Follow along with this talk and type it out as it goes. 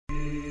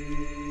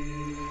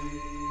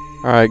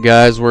Alright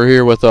guys, we're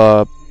here with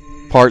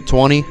part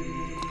 20.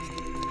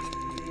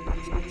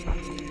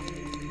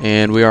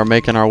 And we are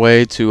making our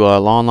way to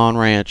Lon Lon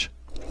Ranch.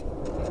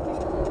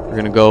 We're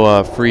gonna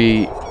go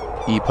free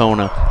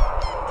Epona.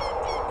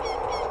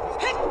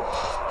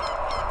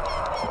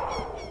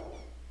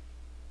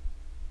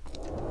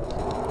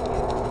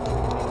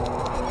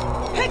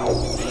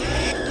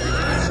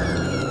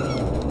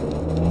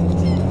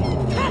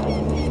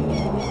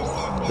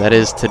 That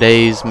is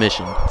today's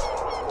mission.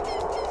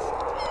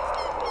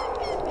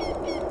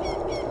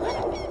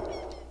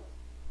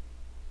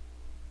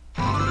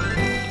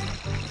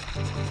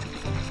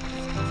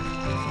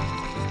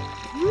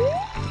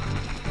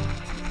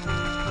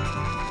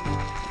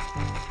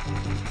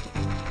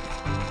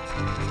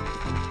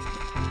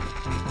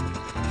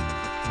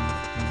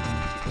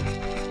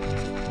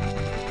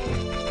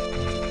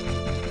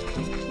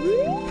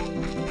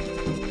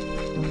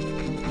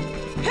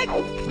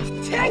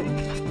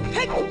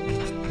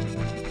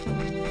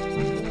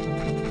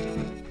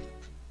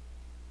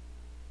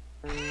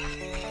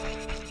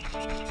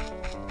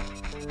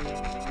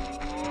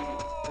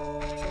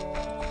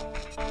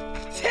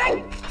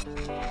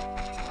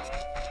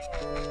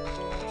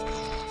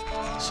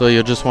 So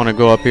you'll just want to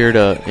go up here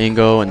to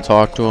Ingo and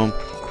talk to him.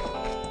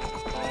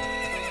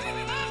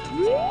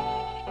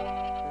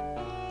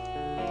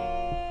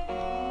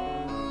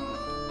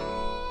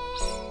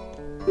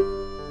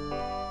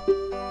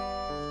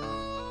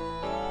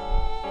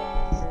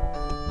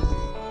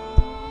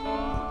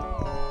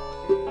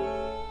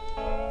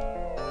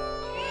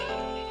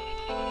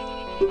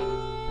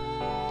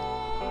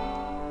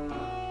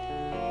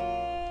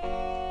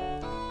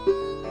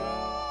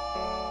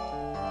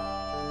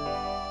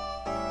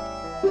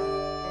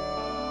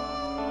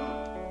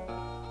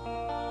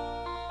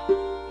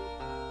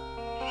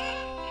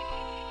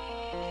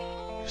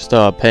 Just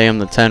pay him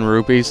the 10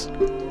 rupees.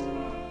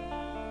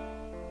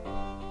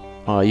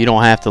 You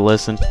don't have to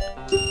listen. So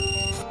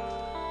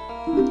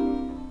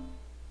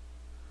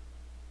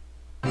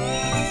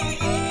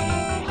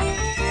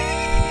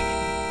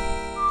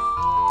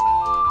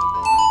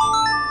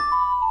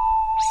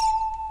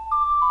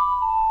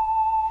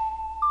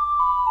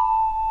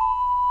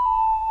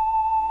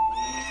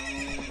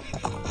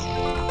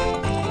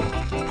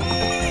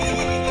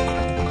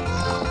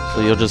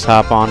you'll just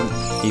hop on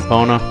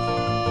Epona.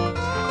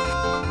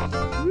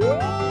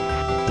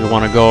 You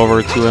want to go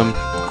over to him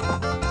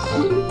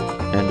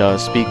and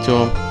speak to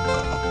him.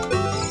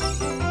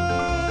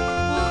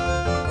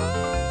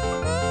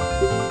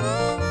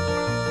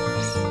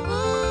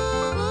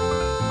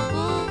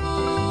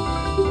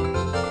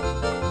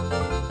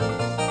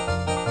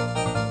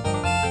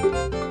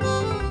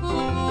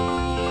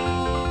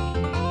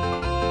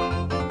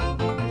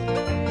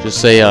 Just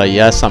say,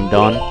 yes, I'm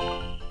done.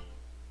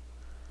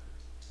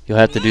 You'll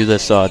have to do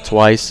this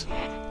twice.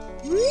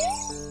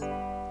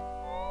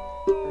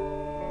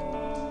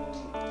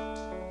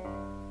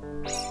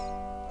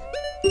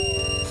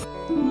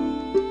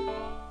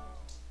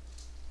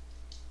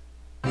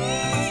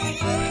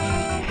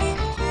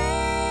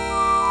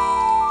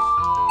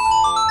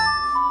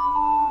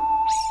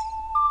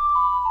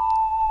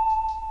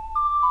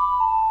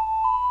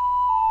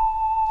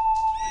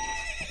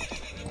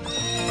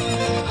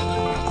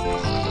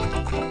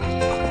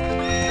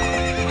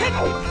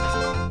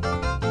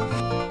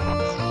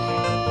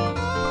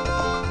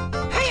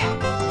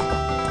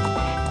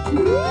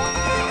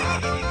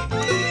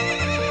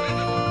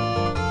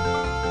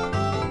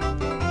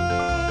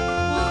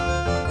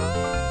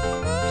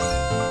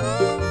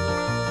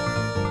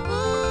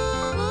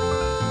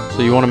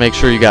 So you want to make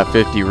sure you got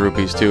 50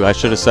 rupees too. I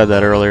should have said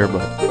that earlier,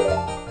 but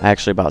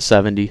actually about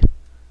 70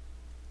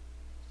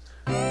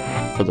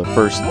 for the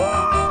first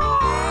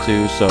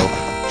two. So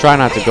try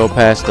not to go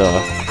past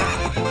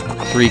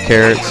 3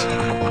 carrots.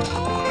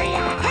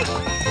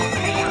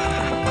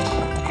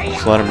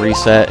 Just let them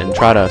reset and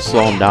try to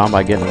slow them down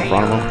by getting in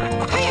front of them.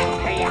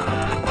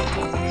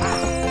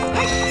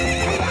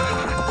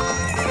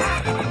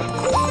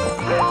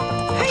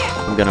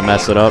 I'm gonna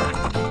mess it up.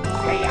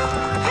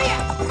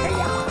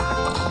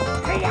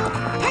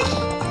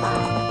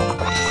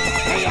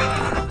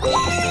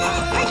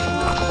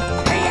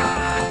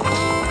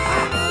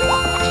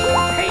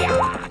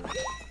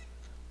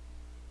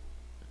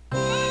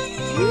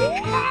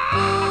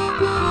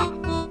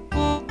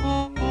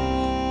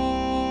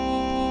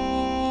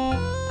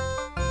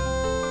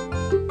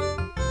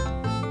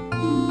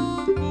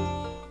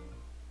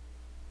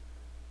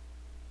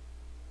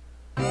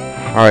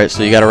 Alright,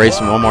 so you gotta race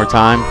him one more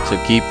time to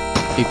keep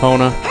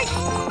Epona.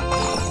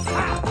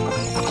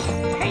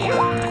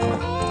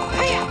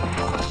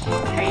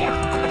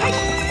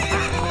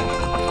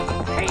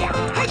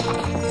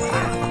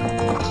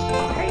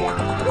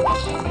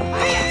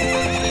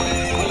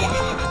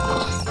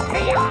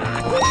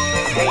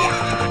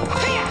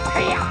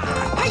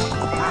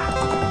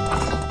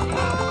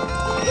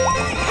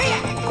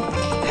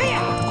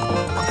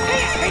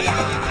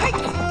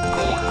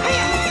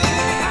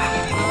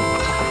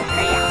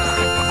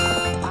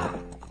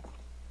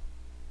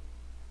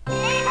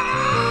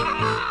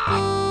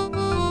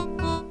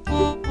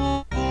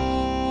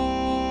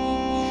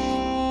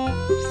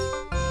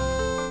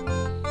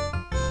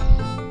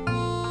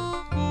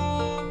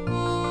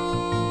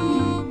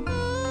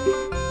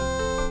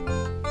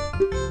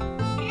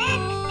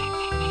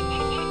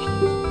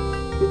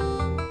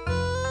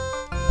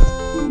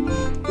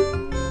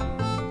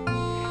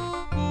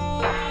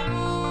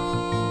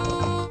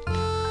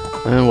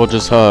 And we'll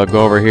just go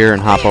over here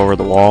and hop over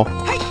the wall.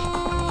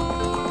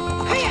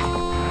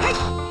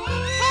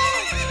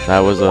 That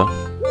was a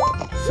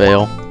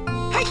fail.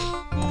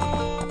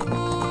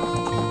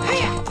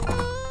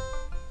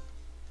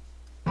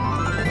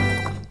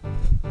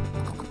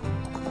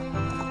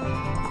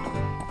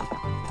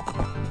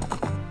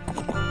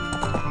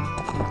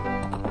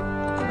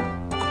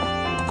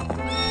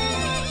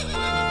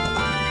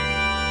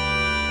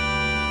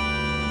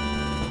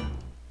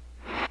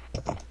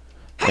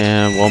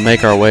 And we'll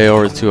make our way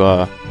over to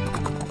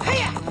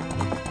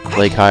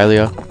Lake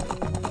Hylia.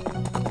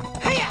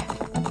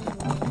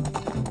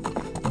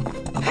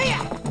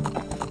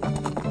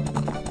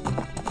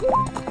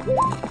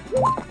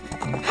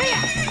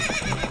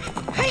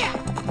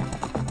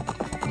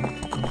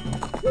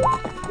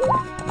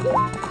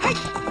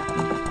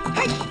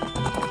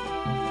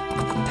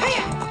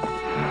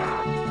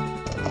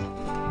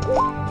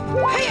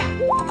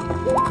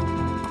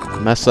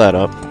 Mess that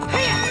up.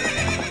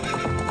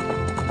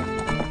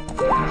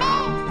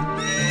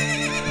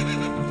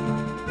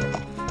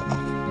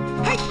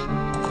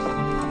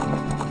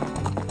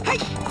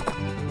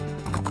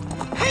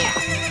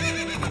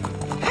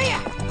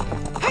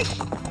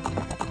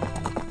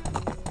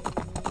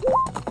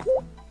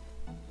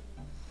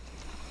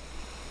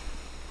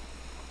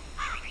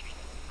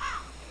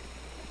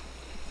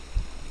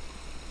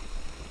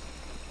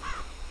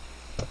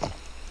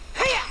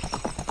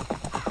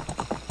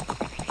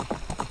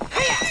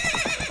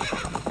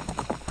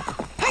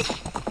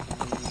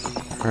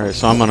 Alright,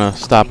 so I'm gonna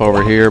stop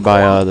over here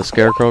by the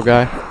scarecrow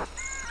guy.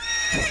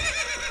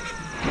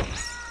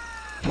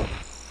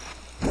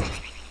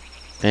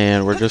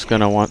 And we're just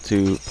gonna want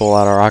to pull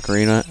out our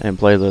ocarina and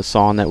play the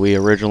song that we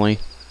originally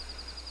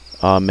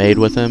made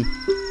with him.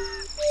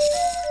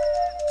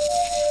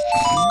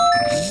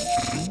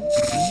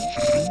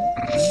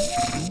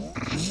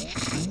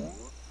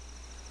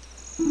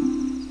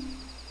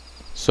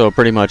 So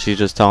pretty much he's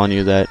just telling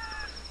you that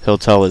he'll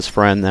tell his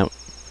friend that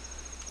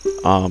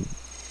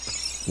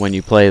when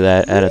you play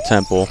that at a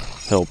temple,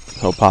 he'll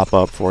pop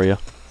up for you.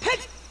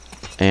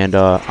 And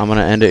I'm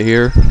gonna end it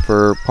here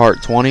for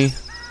part 20,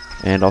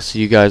 and I'll see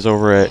you guys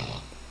over at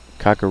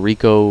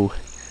Kakariko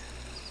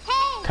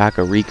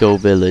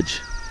Village,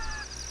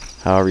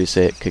 however you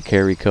say it,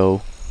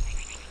 Kakariko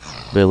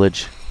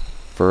Village,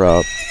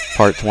 for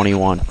part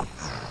 21.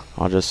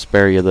 I'll just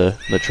spare you the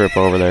trip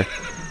over there.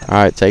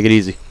 Alright, take it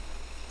easy.